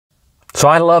So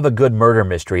I love a good murder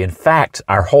mystery. In fact,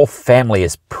 our whole family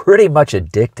is pretty much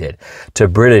addicted to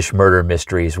British murder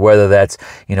mysteries, whether that's,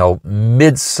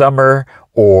 Midsummer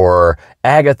or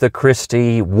Agatha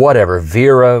Christie, whatever,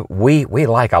 Vera. We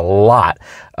like a lot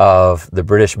of the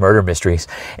British murder mysteries.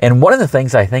 And one of the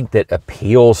things I think that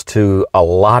appeals to a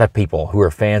lot of people who are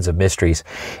fans of mysteries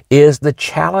is the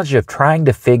challenge of trying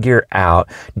to figure out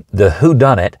the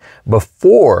whodunit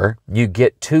before you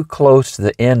get too close to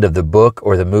the end of the book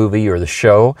or the movie or the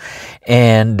show.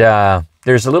 And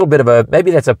there's a little bit of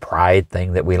maybe that's a pride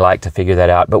thing that we like to figure that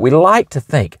out, but we like to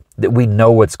think that we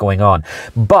know what's going on.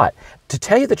 But to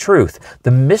tell you the truth,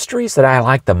 the mysteries that I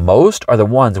like the most are the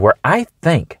ones where I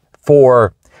think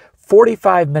for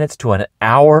 45 minutes to an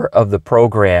hour of the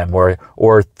program or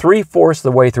 3/4 of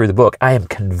the way through the book, I am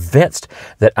convinced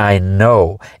that I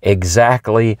know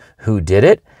exactly who did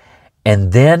it.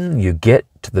 And then you get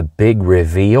to the big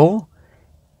reveal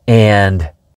and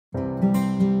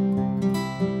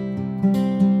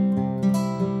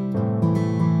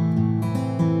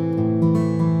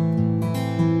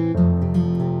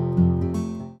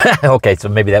okay, so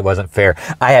maybe that wasn't fair.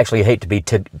 I actually hate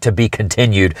to be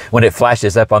continued when it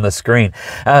flashes up on the screen.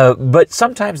 But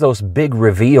sometimes those big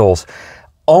reveals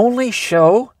only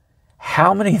show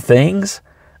how many things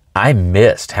I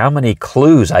missed, how many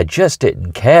clues I just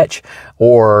didn't catch,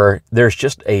 or there's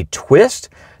just a twist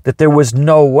that there was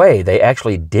no way they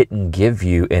actually didn't give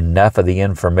you enough of the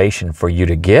information for you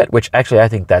to get, which actually I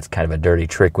think that's kind of a dirty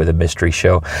trick with a mystery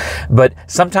show. But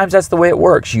sometimes that's the way it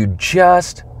works. You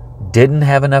just didn't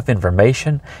have enough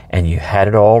information and you had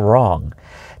it all wrong.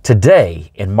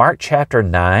 Today, in Mark chapter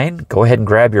 9, go ahead and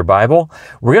grab your Bible.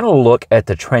 We're going to look at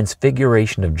the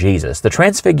transfiguration of Jesus. The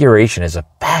transfiguration is a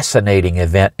fascinating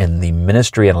event in the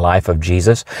ministry and life of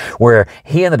Jesus, where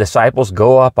he and the disciples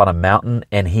go up on a mountain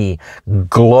and he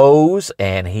glows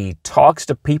and he talks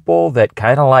to people that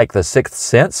kind of like the sixth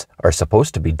sense are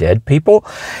supposed to be dead people.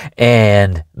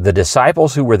 And the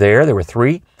disciples who were there were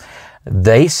 3,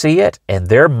 they see it and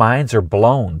their minds are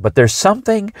blown. But there's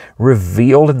something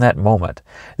revealed in that moment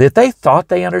that they thought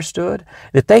they understood,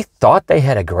 that they thought they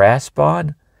had a grasp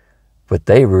on, but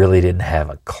they really didn't have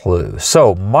a clue.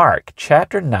 So Mark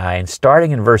chapter 9,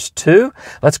 starting in verse 2,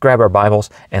 let's grab our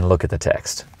Bibles and look at the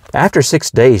text. After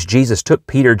 6 days, Jesus took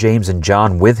Peter, James, and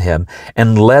John with him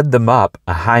and led them up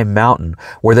a high mountain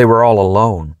where they were all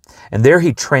alone. And there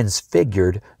he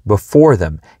transfigured before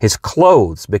them. His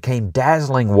clothes became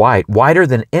dazzling white, whiter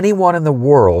than anyone in the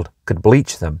world could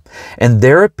bleach them. And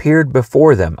there appeared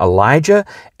before them Elijah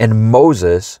and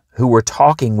Moses, who were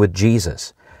talking with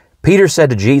Jesus. Peter said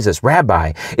to Jesus,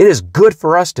 "Rabbi, it is good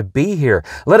for us to be here.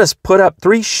 Let us put up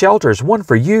 3 shelters, one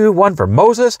for you, one for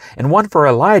Moses, and one for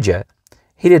Elijah."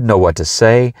 He didn't know what to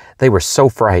say. They were so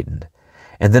frightened.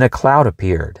 And then a cloud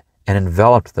appeared and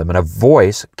enveloped them, and a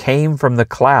voice came from the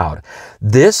cloud.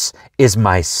 "This is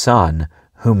my Son,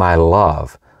 whom I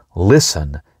love.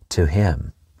 Listen to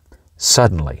him."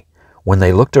 Suddenly, when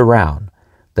they looked around,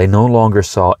 they no longer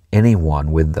saw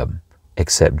anyone with them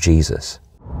except Jesus.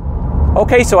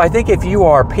 Okay, so I think if you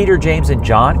are Peter, James, and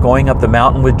John going up the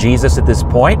mountain with Jesus at this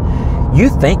point, you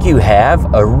think you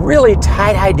have a really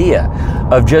tight idea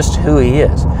of just who he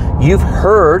is. You've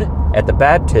heard at the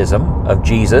baptism of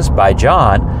Jesus by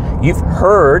John, you've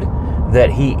heard that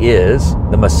he is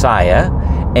the Messiah,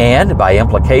 and by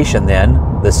implication then,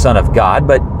 the Son of God.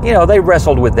 But, they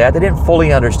wrestled with that. They didn't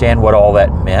fully understand what all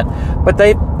that meant, but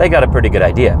they got a pretty good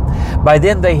idea. By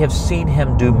then, they have seen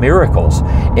him do miracles,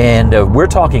 and we're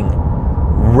talking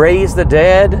raise the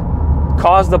dead,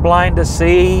 cause the blind to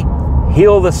see,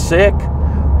 heal the sick,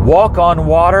 walk on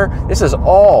water. This is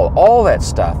all that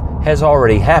stuff has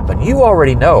already happened. You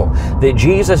already know that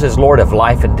Jesus is Lord of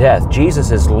life and death. Jesus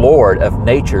is Lord of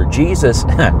nature. Jesus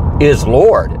is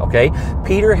Lord, okay?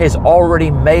 Peter has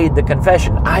already made the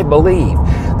confession, "I believe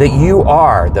that you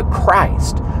are the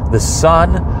Christ, the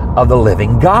Son of the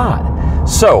living God."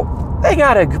 So they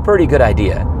got a pretty good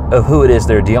idea of who it is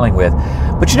they're dealing with.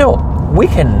 But we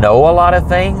can know a lot of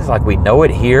things, like we know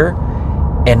it here,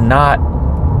 and not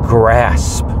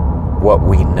grasp what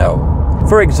we know.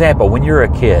 For example, when you're a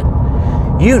kid,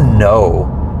 you know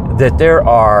that there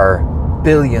are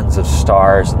billions of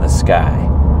stars in the sky.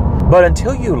 But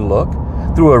until you look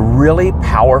through a really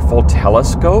powerful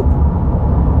telescope,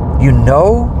 you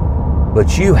know,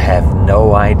 but you have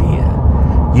no idea.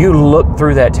 You look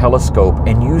through that telescope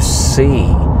and you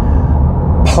see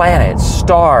planets,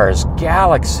 stars,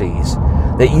 galaxies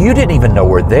that you didn't even know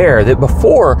were there, that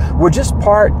before were just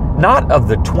part not of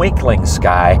the twinkling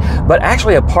sky, but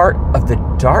actually a part of the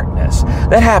darkness.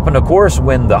 That happened, of course,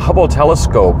 when the Hubble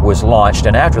telescope was launched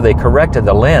and after they corrected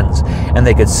the lens and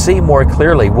they could see more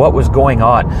clearly what was going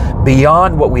on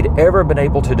beyond what we'd ever been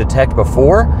able to detect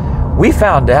before. We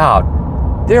found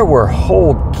out there were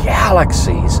whole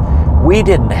galaxies we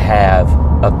didn't have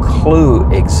a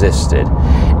clue existed.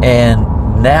 And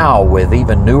now with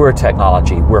even newer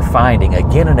technology, we're finding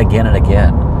again and again and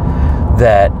again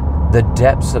that the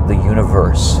depths of the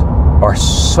universe are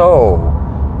so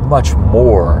much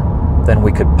more than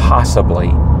we could possibly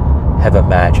have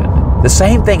imagined. The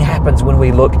same thing happens when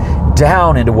we look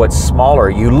down into what's smaller.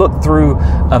 You look through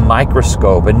a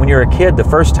microscope, and when you're a kid, the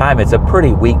first time it's a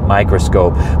pretty weak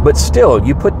microscope, but still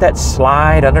you put that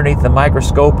slide underneath the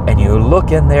microscope and you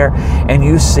look in there and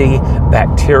you see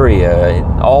bacteria and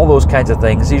all those kinds of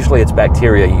things. Usually it's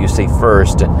bacteria you see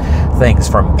first, and things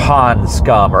from pond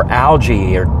scum or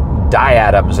algae or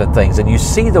diatoms and things, and you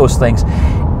see those things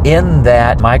in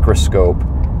that microscope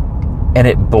and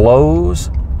it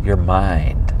blows your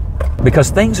mind.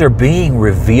 Because things are being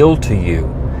revealed to you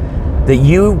that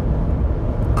you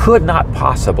could not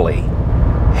possibly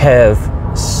have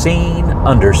seen,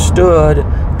 understood,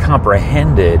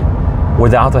 comprehended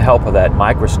without the help of that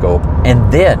microscope.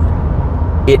 And then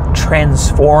it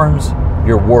transforms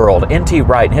your world. N.T.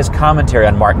 Wright, in his commentary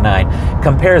on Mark 9,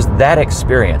 compares that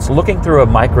experience, looking through a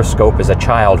microscope as a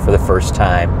child for the first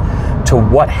time, to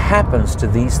what happens to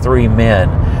these three men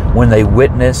when they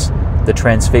witness the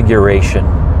transfiguration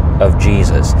of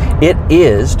Jesus. It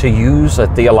is, to use a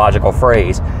theological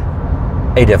phrase,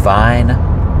 a divine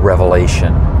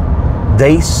revelation.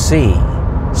 They see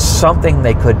something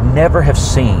they could never have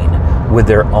seen with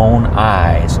their own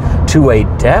eyes, to a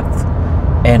depth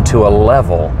and to a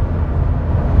level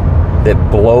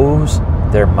that blows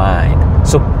their mind.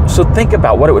 So think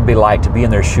about what it would be like to be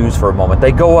in their shoes for a moment.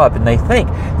 They go up and they think,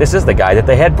 this is the guy that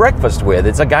they had breakfast with.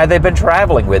 It's a guy they've been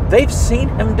traveling with. They've seen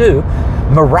him do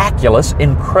miraculous,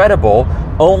 incredible,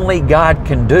 only God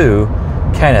can do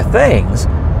kind of things,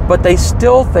 but they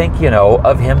still think,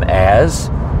 of him as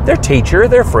their teacher,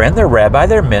 their friend, their rabbi,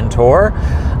 their mentor,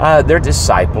 their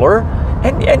discipler,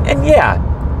 and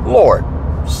yeah, Lord,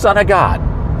 Son of God.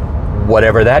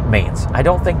 Whatever that means. I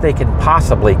don't think they can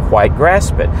possibly quite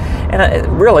grasp it.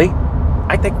 And really,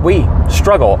 I think we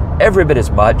struggle every bit as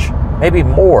much, maybe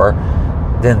more,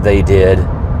 than they did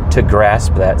to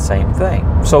grasp that same thing.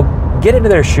 So get into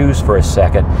their shoes for a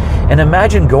second and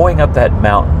imagine going up that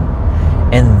mountain,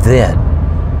 and then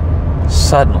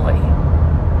suddenly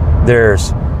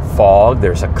there's fog,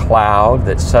 there's a cloud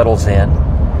that settles in,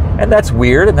 and that's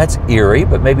weird and that's eerie,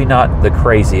 but maybe not the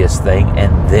craziest thing.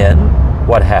 And then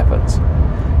what happens?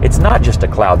 It's not just a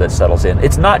cloud that settles in.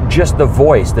 It's not just the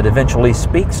voice that eventually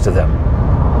speaks to them.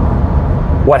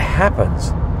 What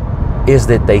happens is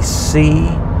that they see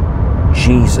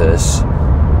Jesus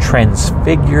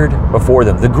transfigured before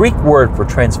them. The Greek word for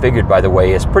transfigured, by the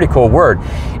way, is a pretty cool word.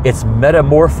 It's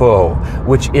metamorpho,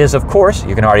 which is, of course,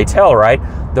 you can already tell, right?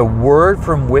 The word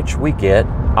from which we get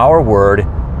our word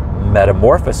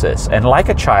metamorphosis. And like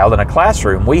a child in a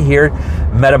classroom, we hear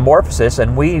metamorphosis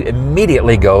and we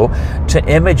immediately go to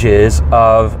images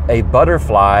of a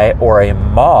butterfly or a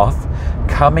moth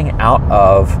coming out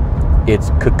of its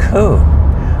cocoon.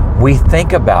 We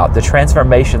think about the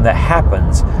transformation that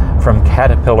happens from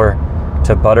caterpillar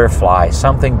to butterfly,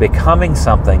 something becoming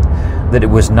something that it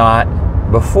was not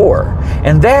before.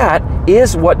 And that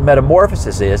is what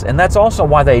metamorphosis is, and that's also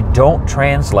why they don't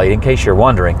translate, in case you're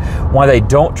wondering, why they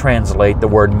don't translate the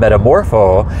word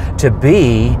metamorpho to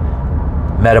be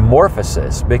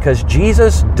metamorphosis, because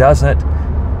Jesus doesn't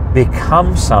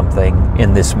become something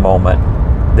in this moment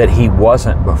that he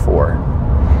wasn't before.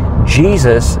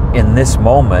 Jesus in this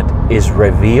moment is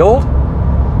revealed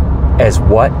as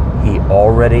what he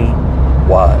already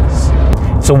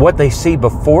was. So what they see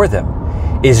before them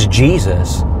is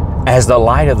Jesus as the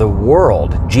light of the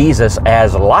world, Jesus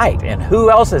as light. And who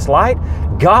else is light?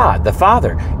 God, the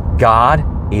Father. God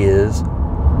is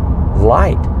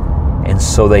light. And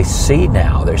so they see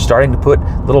now, they're starting to put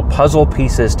little puzzle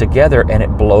pieces together, and it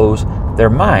blows their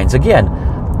minds. Again,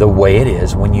 the way it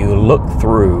is when you look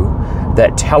through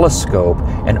that telescope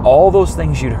and all those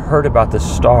things you'd heard about the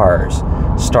stars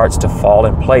starts to fall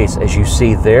in place as you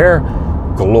see their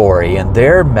glory and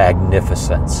their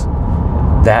magnificence.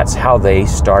 That's how they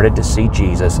started to see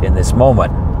Jesus in this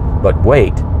moment. But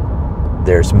wait,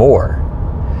 there's more.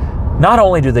 Not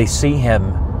only do they see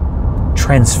him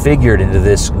transfigured into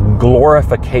this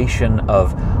glorification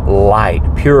of light,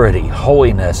 purity,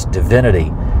 holiness,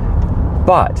 divinity,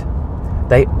 but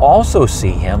they also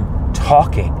see him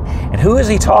talking. And who is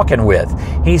he talking with?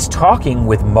 He's talking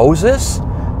with Moses,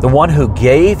 the one who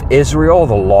gave Israel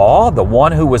the law, the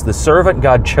one who was the servant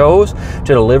God chose to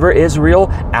deliver Israel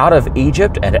out of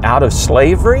Egypt and out of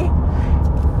slavery,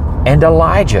 and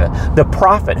Elijah, the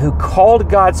prophet who called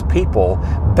God's people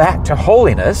back to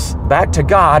holiness, back to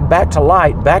God, back to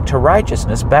light, back to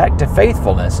righteousness, back to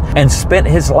faithfulness, and spent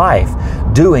his life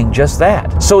doing just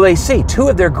that. So they see two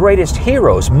of their greatest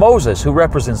heroes, Moses, who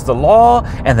represents the law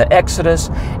and the Exodus,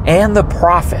 and the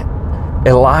prophet,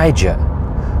 Elijah,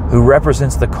 who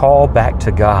represents the call back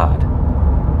to God.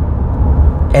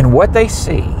 And what they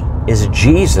see is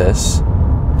Jesus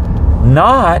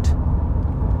not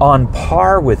on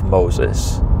par with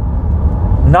Moses,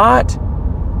 not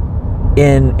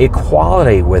in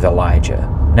equality with Elijah.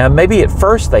 Now, maybe at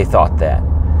first they thought that,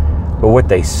 but what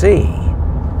they see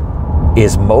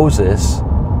is Moses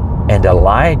and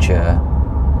Elijah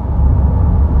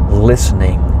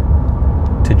listening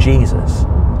to Jesus.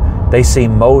 They see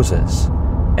Moses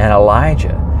and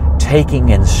Elijah taking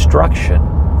instruction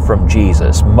from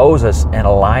Jesus. Moses and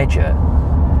Elijah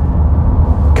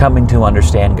coming to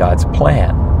understand God's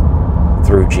plan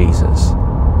through Jesus.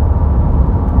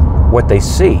 What they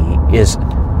see is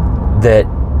that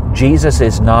Jesus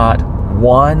is not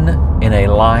one in a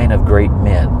line of great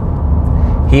men.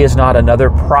 He is not another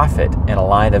prophet in a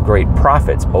line of great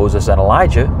prophets. Moses and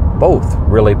Elijah, both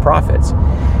really prophets.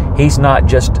 He's not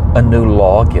just a new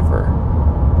lawgiver.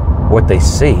 What they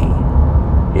see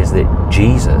is that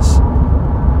Jesus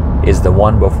is the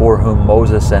one before whom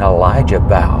Moses and Elijah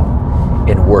bow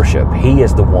in worship. He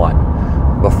is the one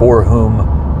before whom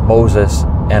Moses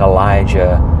and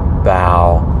Elijah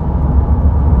bow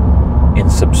in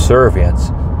subservience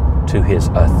to his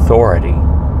authority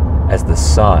as the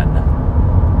Son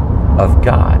of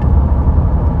God.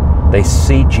 They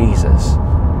see Jesus.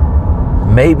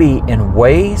 Maybe in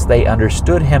ways they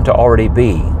understood him to already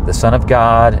be the Son of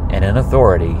God and in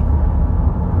authority,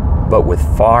 but with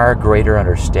far greater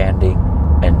understanding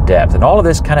and depth. And all of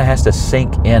this kind of has to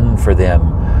sink in for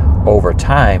them over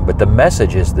time, but the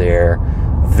message is there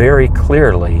very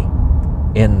clearly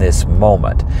in this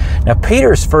moment. Now,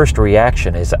 Peter's first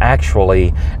reaction is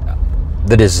actually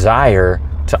the desire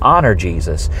to honor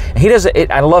Jesus. He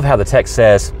doesn't. I love how the text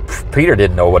says Peter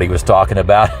didn't know what he was talking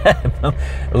about.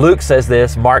 Luke says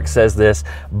this, Mark says this,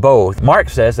 both. Mark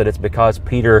says that it's because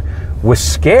Peter was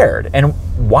scared. And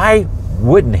why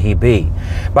wouldn't he be?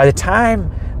 By the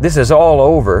time this is all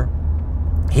over,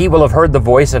 he will have heard the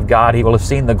voice of God. He will have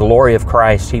seen the glory of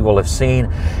Christ. He will have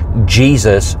seen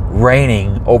Jesus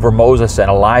reigning over Moses and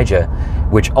Elijah,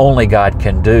 which only God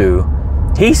can do.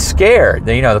 He's scared.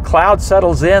 You know, the cloud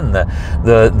settles in,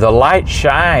 the light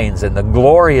shines, and the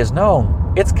glory is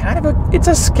known. It's it's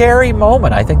a scary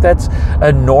moment. I think that's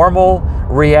a normal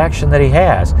reaction that he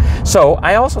has. So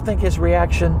I also think his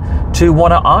reaction to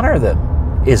want to honor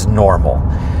them is normal.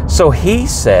 So he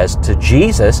says to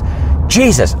Jesus,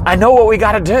 Jesus, I know what we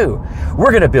got to do.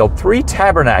 We're going to build 3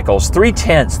 tabernacles, 3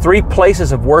 tents, 3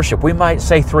 places of worship. We might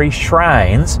say 3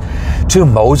 shrines to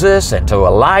Moses and to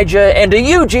Elijah and to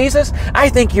you, Jesus. I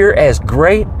think you're as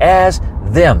great as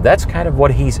them. That's kind of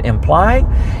what he's implying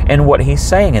and what he's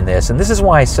saying in this. And this is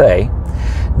why I say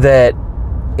that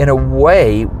in a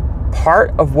way,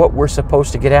 part of what we're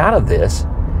supposed to get out of this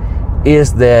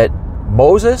is that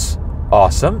Moses,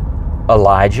 awesome.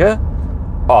 Elijah,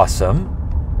 awesome.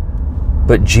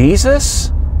 But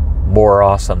Jesus, more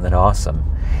awesome than awesome.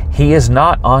 He is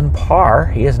not on par.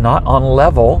 He is not on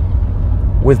level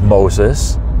with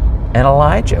Moses and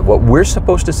Elijah. What we're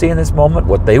supposed to see in this moment,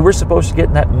 what they were supposed to get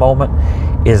in that moment,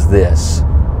 is this.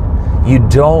 You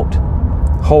don't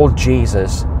hold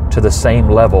Jesus to the same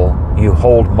level you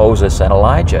hold Moses and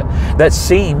Elijah. That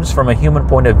seems, from a human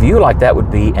point of view, like that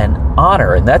would be an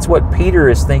honor. And that's what Peter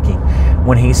is thinking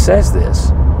when he says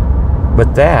this.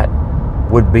 But that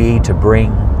would be to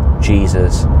bring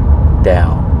Jesus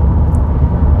down.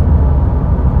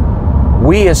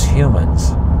 We as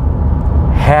humans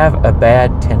have a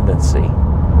bad tendency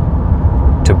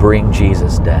to bring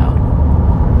Jesus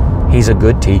down. He's a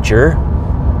good teacher,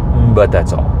 but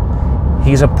that's all.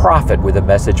 He's a prophet with a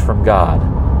message from God,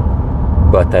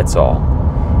 but that's all.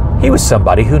 He was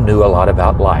somebody who knew a lot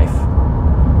about life,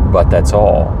 but that's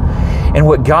all. And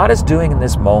what God is doing in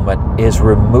this moment is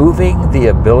removing the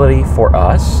ability for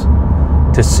us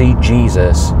to see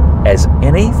Jesus as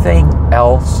anything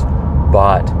else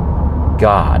but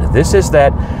God. This is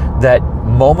that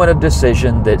moment of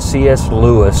decision that C.S.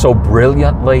 Lewis so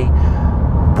brilliantly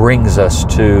brings us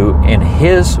to in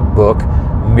his book,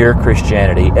 Mere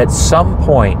Christianity. At some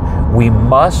point, we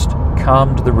must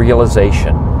come to the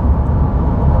realization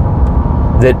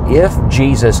that if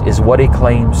Jesus is what he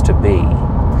claims to be,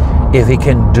 if he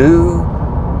can do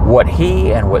what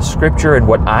he and what Scripture and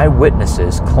what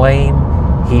eyewitnesses claim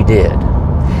he did,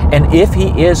 and if he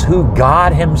is who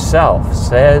God himself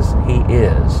says he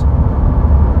is,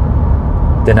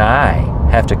 then I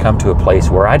have to come to a place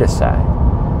where I decide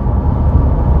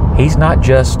he's not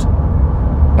just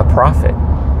a prophet.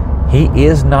 He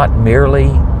is not merely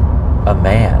a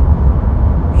man.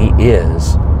 He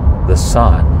is the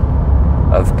Son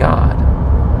of God.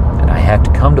 And I have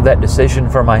to come to that decision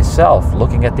for myself,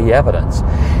 looking at the evidence.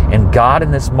 And God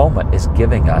in this moment is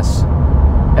giving us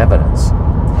evidence.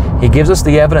 He gives us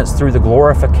the evidence through the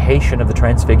glorification of the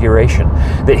transfiguration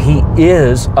that he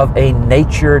is of a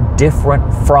nature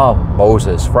different from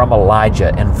Moses, from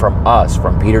Elijah, and from us,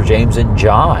 from Peter, James, and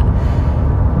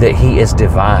John, that he is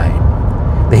divine.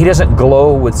 That he doesn't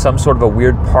glow with some sort of a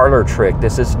weird parlor trick.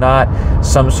 This is not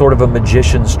some sort of a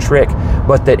magician's trick,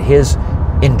 but that his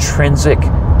intrinsic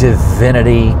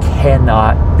divinity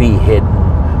cannot be hidden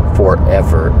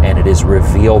forever, and it is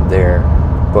revealed there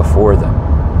before them.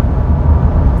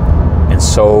 And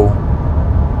so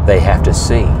they have to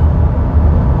see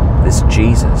this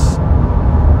Jesus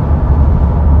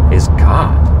is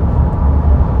God.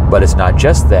 But it's not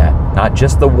just that, not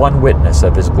just the one witness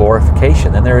of his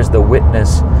glorification. Then there is the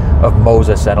witness of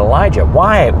Moses and Elijah.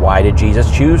 Why did Jesus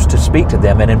choose to speak to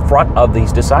them and in front of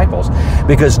these disciples?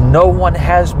 Because no one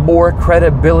has more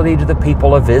credibility to the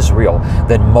people of Israel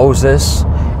than Moses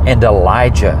and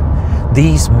Elijah.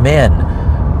 These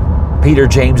men, Peter,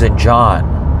 James, and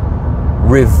John,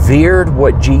 revered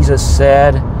what Jesus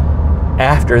said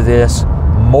after this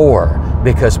more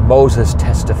because Moses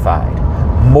testified,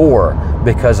 more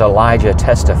because Elijah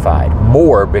testified,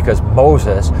 more because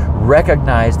Moses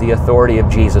recognized the authority of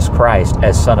Jesus Christ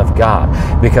as Son of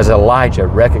God, because Elijah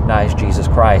recognized Jesus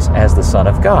Christ as the Son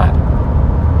of God.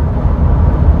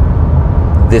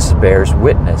 This bears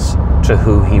witness to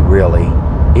who he really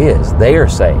is. They are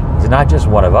saying he's not just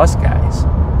one of us guys,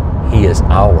 he is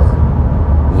our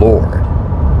Lord.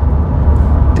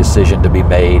 Decision to be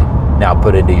made, now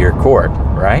put into your court,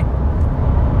 right?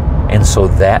 And so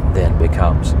that then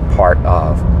becomes part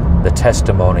of the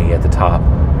testimony at the top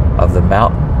of the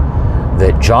mountain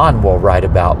that John will write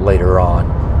about later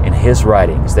on in his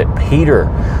writings, that Peter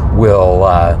will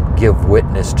give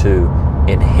witness to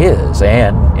in his,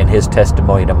 and in his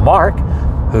testimony to Mark,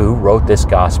 who wrote this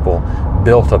gospel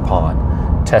built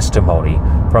upon testimony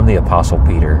from the Apostle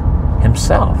Peter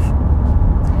himself.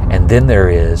 And then there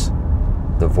is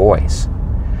the voice.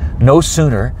 No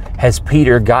sooner has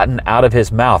Peter gotten out of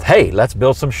his mouth, hey, let's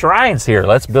build some shrines here.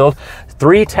 Let's build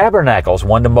 3 tabernacles,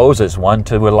 one to Moses, one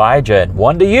to Elijah, and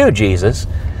one to you, Jesus.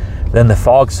 Then the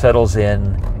fog settles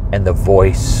in and the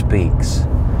voice speaks.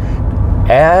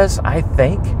 As I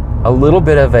think a little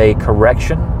bit of a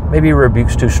correction, maybe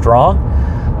rebuke's too strong,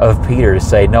 of Peter to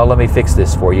say, no, let me fix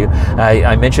this for you.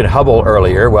 I mentioned Hubble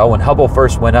earlier. Well, when Hubble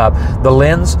first went up, the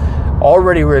lens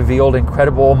already revealed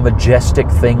incredible, majestic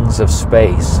things of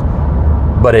space,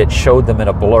 but it showed them in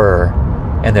a blur,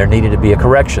 and there needed to be a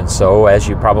correction. So, as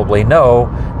you probably know,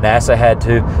 NASA had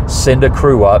to send a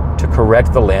crew up to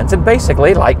correct the lens, and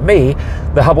basically, like me,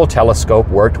 the Hubble telescope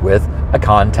worked with a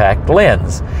contact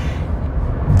lens.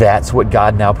 That's what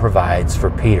God now provides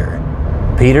for Peter.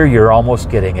 Peter, you're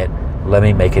almost getting it. Let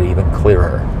me make it even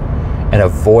clearer. And a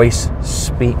voice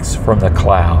speaks from the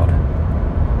cloud.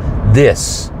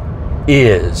 This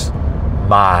is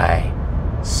my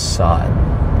Son.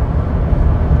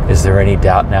 Is there any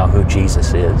doubt now who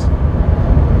Jesus is?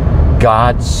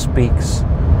 God speaks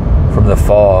from the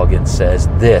fog and says,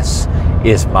 this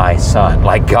is my Son.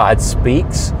 Like God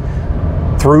speaks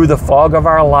through the fog of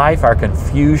our life, our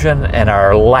confusion, and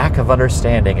our lack of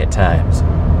understanding at times.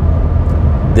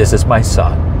 This is my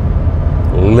Son.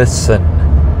 Listen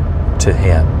to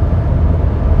him.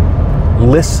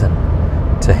 Listen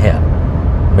to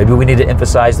him. Maybe we need to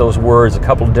emphasize those words a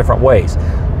couple of different ways.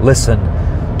 Listen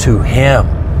to him.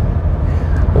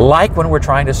 Like when we're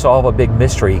trying to solve a big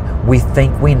mystery, we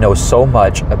think we know so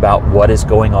much about what is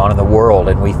going on in the world,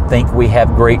 and we think we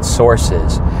have great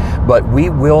sources, but we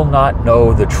will not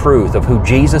know the truth of who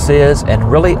Jesus is and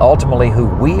really ultimately who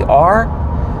we are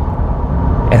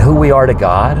and who we are to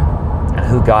God and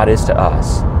who God is to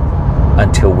us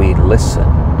until we listen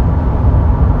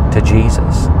to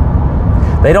Jesus.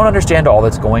 They don't understand all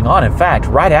that's going on. In fact,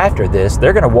 right after this,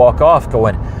 they're going to walk off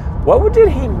going, what did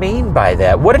he mean by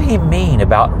that? What did he mean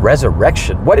about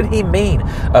resurrection? What did he mean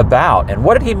about? And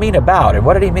what did he mean about? And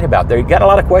what did he mean about? They've got a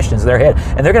lot of questions in their head,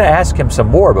 and they're going to ask him some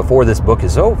more before this book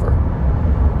is over.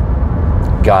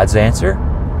 God's answer,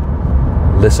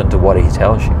 listen to what he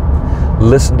tells you.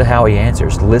 Listen to how he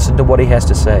answers. Listen to what he has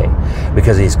to say,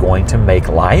 because he's going to make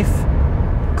life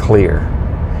clear.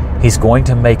 He's going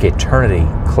to make eternity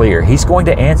clear. He's going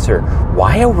to answer,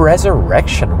 why a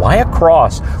resurrection? Why a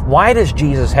cross? Why does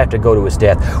Jesus have to go to his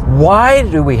death? Why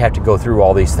do we have to go through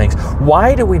all these things?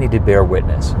 Why do we need to bear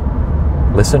witness?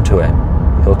 Listen to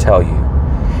him. He'll tell you.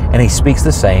 And he speaks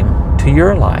the same to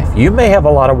your life. You may have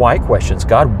a lot of why questions.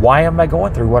 God, why am I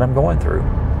going through what I'm going through?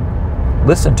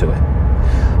 Listen to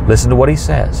it. Listen to what he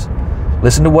says.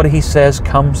 Listen to what he says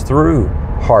comes through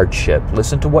hardship.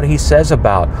 Listen to what he says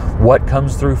about what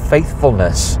comes through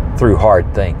faithfulness through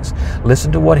hard things.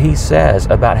 Listen to what he says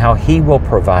about how he will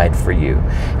provide for you,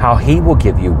 how he will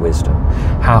give you wisdom,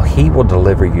 how he will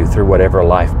deliver you through whatever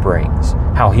life brings,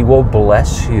 how he will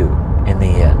bless you in the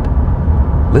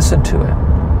end. Listen to him,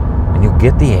 and you'll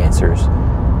get the answers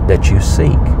that you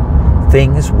seek.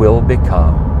 Things will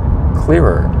become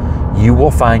clearer. You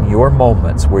will find your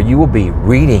moments where you will be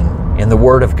reading in the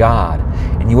Word of God,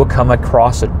 and you will come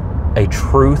across a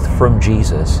truth from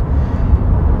Jesus.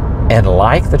 And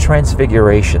like the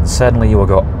Transfiguration, suddenly you will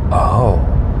go, oh,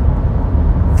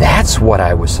 that's what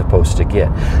I was supposed to get.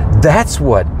 That's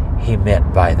what he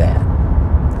meant by that.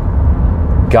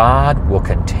 God will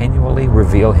continually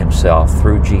reveal himself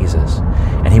through Jesus,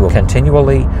 and he will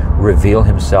continually reveal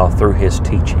himself through his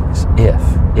teachings if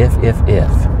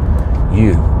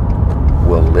you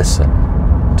will listen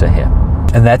to him.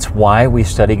 And that's why we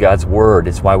study God's Word.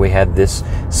 It's why we have this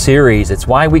series. It's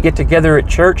why we get together at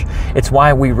church. It's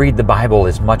why we read the Bible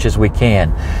as much as we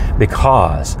can.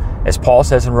 Because, as Paul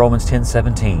says in Romans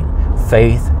 10:17,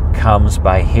 faith comes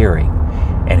by hearing,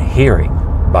 and hearing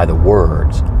by the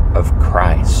words of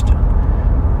Christ.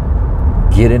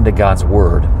 Get into God's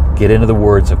Word. Get into the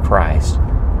words of Christ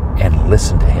and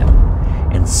listen to him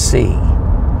and see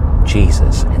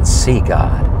Jesus and see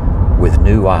God with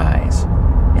new eyes,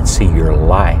 and see your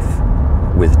life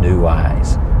with new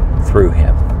eyes through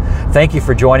him. Thank you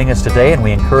for joining us today, and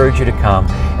we encourage you to come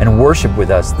and worship with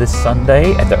us this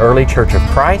Sunday at the Early Church of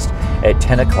Christ at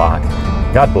 10 o'clock.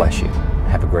 God bless you.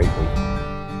 Have a great week.